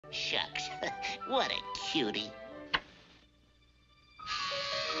Shucks, what a cutie.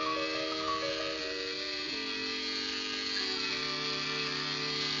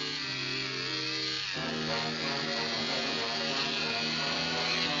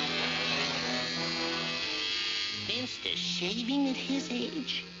 Finster shaving at his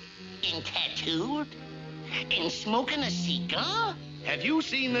age? And tattooed? And smoking a cigar? Have you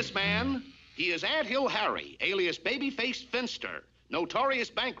seen this man? He is Anthill Harry, alias Baby Finster, notorious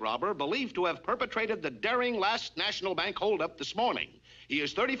bank robber believed to have perpetrated the daring last National Bank holdup this morning. He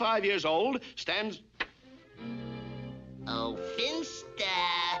is 35 years old, stands... Oh, Finster.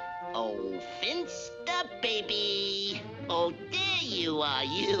 Oh, Finster, baby. Oh, there you are,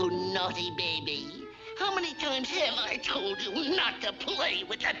 you naughty baby. How many times have I told you not to play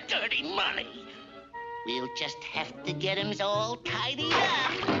with the dirty money? We'll just have to get 'em all tidied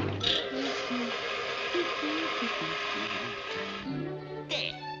up.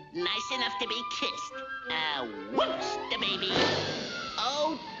 There, nice enough to be kissed. Whoops, the baby.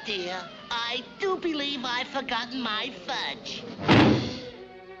 Oh, dear, I do believe I've forgotten my fudge.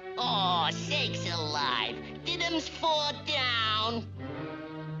 Oh, sakes alive, did 'em fall down?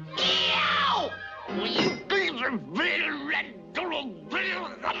 Ew! Will you be the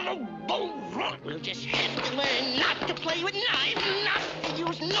We'll just have to learn not to play with knives, not to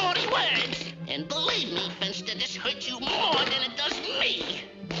use naughty words. And believe me, Finster, this hurts you more than it does me.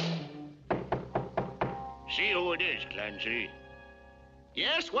 See who it is, Clancy.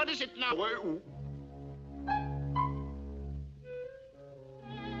 Yes, what is it now?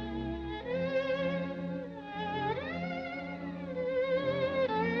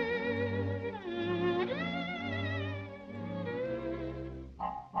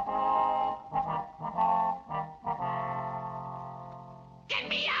 Get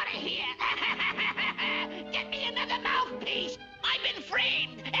me out of here! Get me another mouthpiece! I've been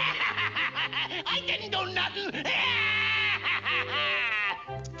framed! I didn't do nothing!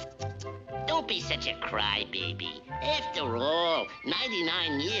 Don't be such a crybaby. After all,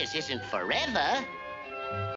 99 years isn't forever.